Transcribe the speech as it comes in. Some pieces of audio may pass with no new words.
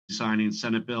signing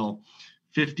Senate Bill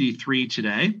 53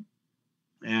 today.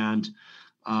 And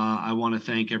I want to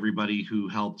thank everybody who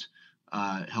helped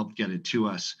get it to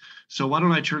us. So why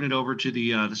don't I turn it over to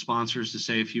the sponsors to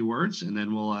say a few words, and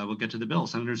then we'll get to the bill.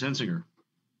 Senator Zenzinger.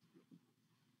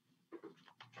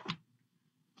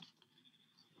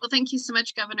 Well, thank you so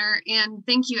much, Governor, and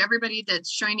thank you everybody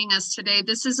that's joining us today.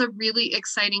 This is a really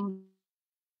exciting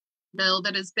bill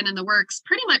that has been in the works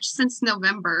pretty much since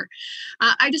November.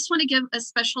 I just want to give a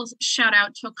special shout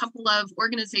out to a couple of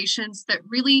organizations that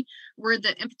really were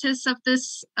the impetus of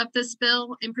this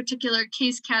bill. In particular,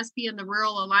 Case Caspi and the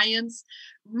Rural Alliance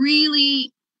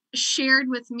really shared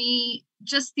with me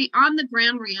just the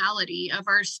on-the-ground reality of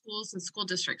our schools and school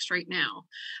districts right now,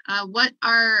 what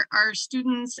our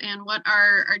students and what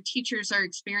our teachers are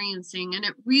experiencing. And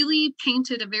it really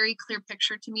painted a very clear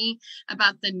picture to me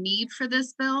about the need for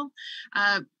this bill.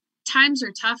 Times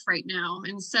are tough right now.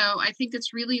 And so I think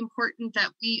it's really important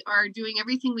that we are doing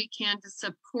everything we can to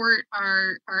support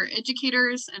our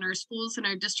educators and our schools and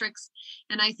our districts.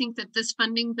 And I think that this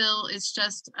funding bill is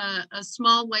just a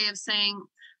small way of saying,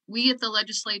 we at the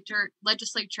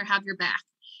legislature have your back,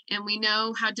 and we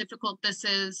know how difficult this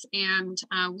is, and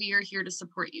we are here to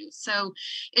support you. So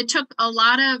it took a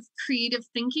lot of creative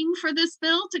thinking for this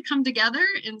bill to come together,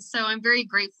 and so I'm very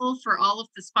grateful for all of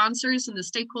the sponsors and the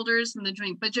stakeholders and the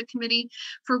Joint Budget Committee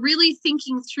for really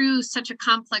thinking through such a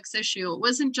complex issue. It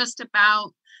wasn't just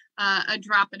about a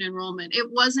drop in enrollment. It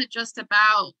wasn't just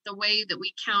about the way that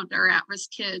we count our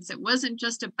at-risk kids. It wasn't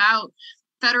just about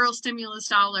federal stimulus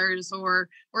dollars or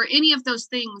any of those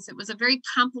things. It was a very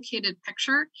complicated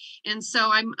picture. And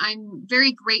so I'm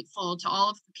very grateful to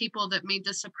all of the people that made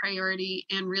this a priority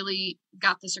and really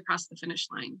got this across the finish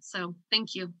line. So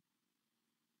thank you.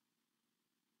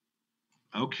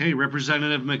 Okay,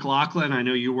 Representative McLaughlin, I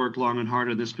know you worked long and hard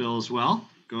on this bill as well.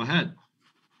 Go ahead.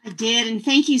 I did, and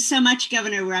thank you so much,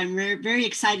 Governor. I'm very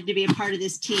excited to be a part of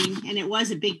this team, and it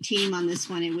was a big team on this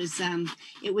one. It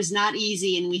was not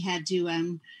easy, and we had to. There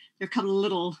are a couple of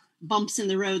little bumps in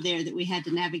the road there that we had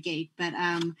to navigate, but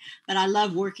I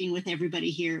love working with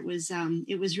everybody here.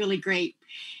 It was really great,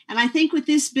 and I think with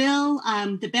this bill,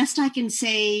 the best I can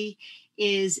say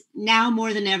is now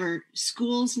more than ever,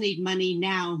 schools need money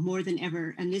now more than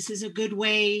ever. And this is a good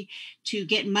way to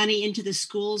get money into the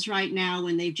schools right now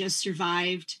when they've just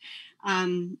survived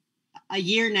a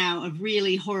year now of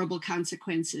really horrible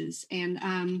consequences. And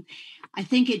I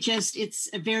think it's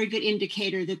a very good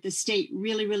indicator that the state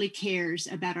really, really cares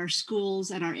about our schools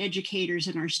and our educators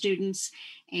and our students.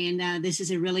 And this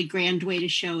is a really grand way to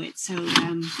show it. So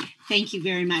thank you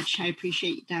very much. I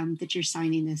appreciate that you're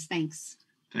signing this. Thanks.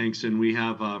 Thanks. And we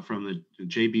have from the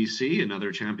JBC,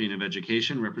 another champion of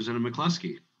education, Representative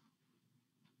McCluskey.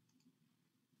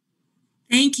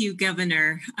 Thank you,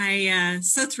 Governor. I'm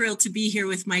so thrilled to be here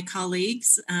with my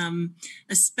colleagues,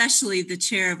 especially the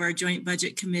chair of our Joint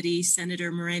Budget Committee,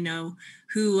 Senator Moreno,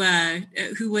 who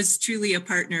was truly a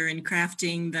partner in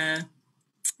crafting the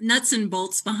nuts and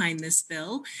bolts behind this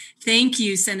bill. Thank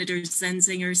you, Senator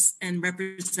Zenzinger and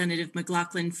Representative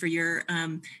McLaughlin, for your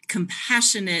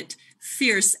compassionate,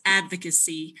 fierce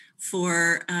advocacy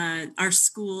for our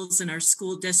schools and our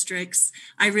school districts.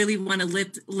 I really want to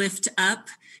lift up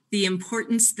the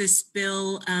importance this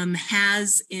bill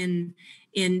has in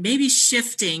maybe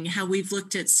shifting how we've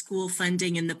looked at school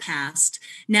funding in the past.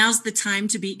 Now's the time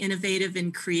to be innovative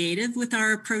and creative with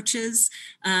our approaches.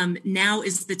 Now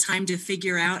is the time to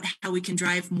figure out how we can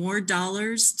drive more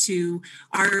dollars to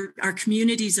our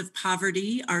communities of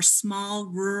poverty, our small,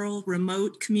 rural,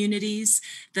 remote communities,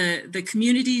 the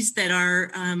communities that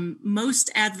are most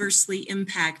adversely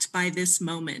impacted by this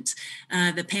moment.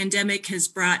 The pandemic has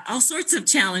brought all sorts of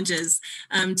challenges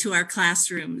to our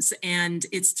classrooms, and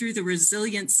it's through the resiliency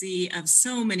of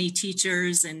so many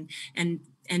teachers and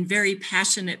very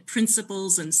passionate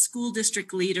principals and school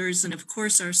district leaders, and of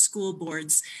course our school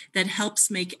boards, that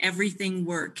helps make everything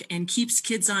work and keeps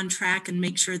kids on track and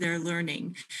make sure they're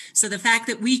learning. So the fact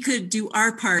that we could do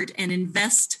our part and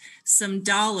invest some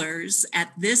dollars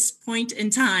at this point in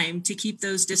time to keep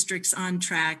those districts on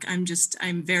track,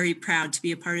 I'm very proud to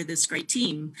be a part of this great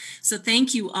team. So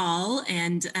thank you all,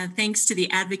 and thanks to the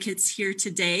advocates here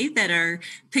today that are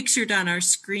pictured on our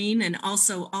screen, and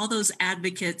also all those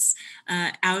advocates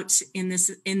out in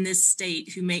this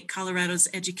state who make Colorado's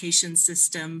education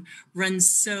system run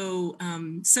so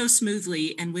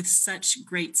smoothly and with such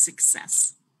great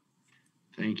success.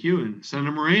 Thank you. And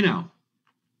Senator Moreno.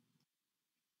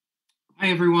 Hi,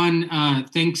 everyone.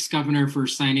 Thanks, Governor, for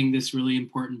signing this really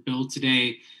important bill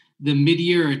today. The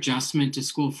mid-year adjustment to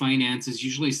school finance is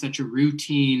usually such a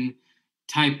routine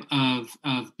type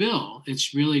of bill.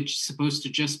 It's really supposed to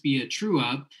just be a true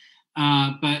up,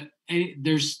 but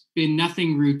there's been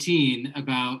nothing routine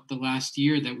about the last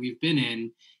year that we've been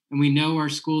in, and we know our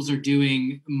schools are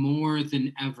doing more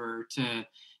than ever to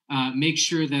make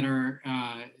sure that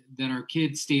our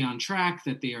kids stay on track,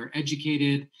 that they are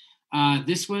educated.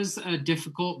 This was a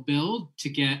difficult bill to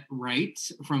get right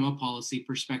from a policy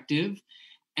perspective,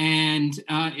 and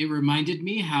it reminded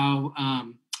me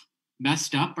how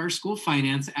messed up our School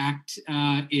Finance Act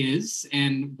is,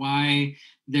 and why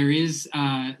there is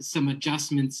some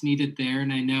adjustments needed there.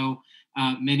 And I know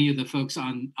many of the folks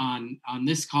on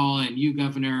this call and you,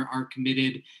 Governor, are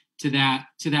committed to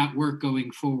that work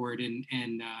going forward,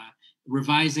 and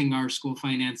revising our School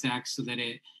Finance Act so that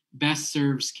it best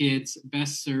serves kids,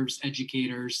 best serves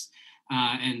educators,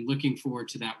 and looking forward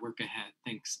to that work ahead.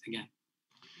 Thanks again.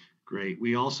 Great.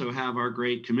 We also have our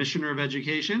great Commissioner of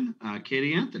Education,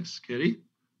 Katie Anthus. Katie?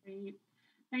 Great.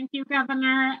 Thank you,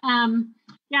 Governor.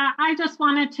 I just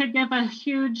wanted to give a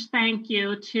huge thank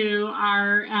you to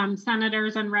our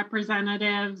senators and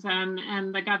representatives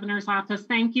and the governor's office.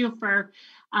 Thank you for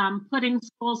putting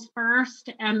schools first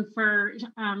and for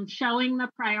showing the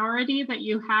priority that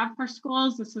you have for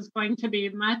schools. This is going to be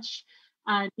much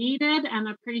needed and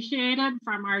appreciated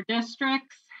from our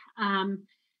districts.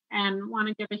 And want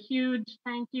to give a huge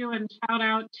thank you and shout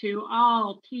out to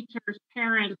all teachers,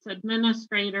 parents,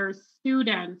 administrators,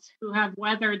 students who have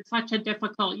weathered such a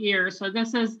difficult year. So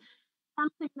this is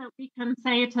something that we can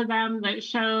say to them that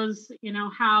shows,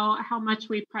 how much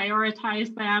we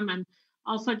prioritize them. And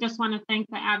also just want to thank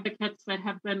the advocates that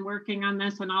have been working on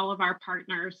this and all of our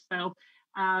partners. So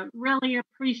really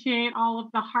appreciate all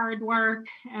of the hard work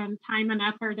and time and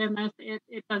effort in this.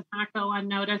 It does not go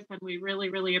unnoticed, and we really,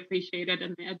 really appreciate it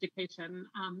in the education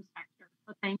sector.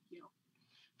 So thank you.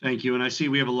 Thank you. And I see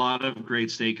we have a lot of great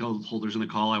stakeholders on the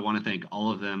call. I want to thank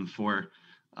all of them for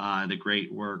the great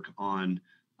work on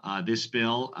this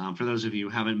bill. For those of you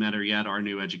who haven't met her yet, our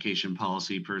new education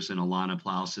policy person, Alana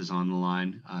Plaus, is on the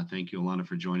line. Thank you, Alana,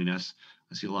 for joining us.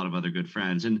 I see a lot of other good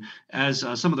friends. And as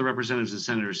some of the representatives and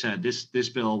senators said, this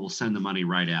bill will send the money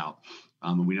right out.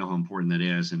 And we know how important that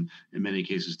is. And in many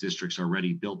cases, districts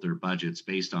already built their budgets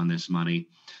based on this money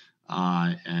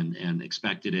and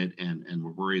expected it and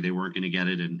were worried they weren't going to get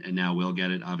it and now will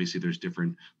get it. Obviously, there's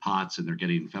different pots and they're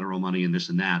getting federal money and this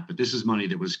and that. But this is money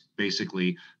that was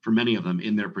basically, for many of them,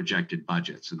 in their projected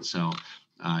budgets. And so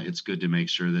it's good to make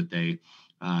sure that they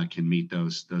can meet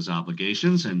those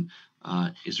obligations. And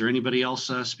is there anybody else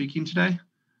speaking today?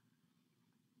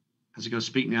 Has it go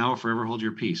speak now or forever hold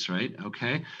your peace, right?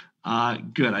 Okay,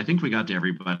 good. I think we got to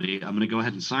everybody. I'm going to go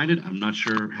ahead and sign it. I'm not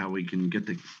sure how we can get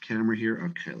the camera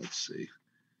here. Okay, let's see.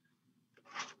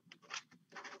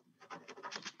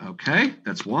 Okay,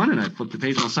 that's one. And I flipped the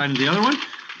page and I'll sign the other one.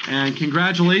 And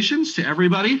congratulations to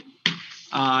everybody.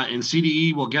 And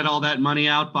CDE will get all that money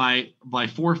out by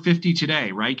 4:50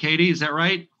 today, right, Katie? Is that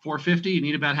right? 4:50? You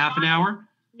need about half an hour?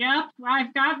 Yep,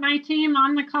 I've got my team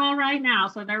on the call right now,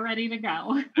 so they're ready to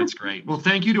go. That's great. Well,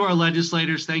 thank you to our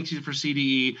legislators. Thank you for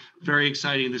CDE. Very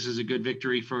exciting. This is a good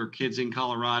victory for kids in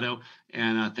Colorado.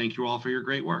 And thank you all for your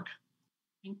great work.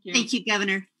 Thank you. Thank you,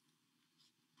 Governor.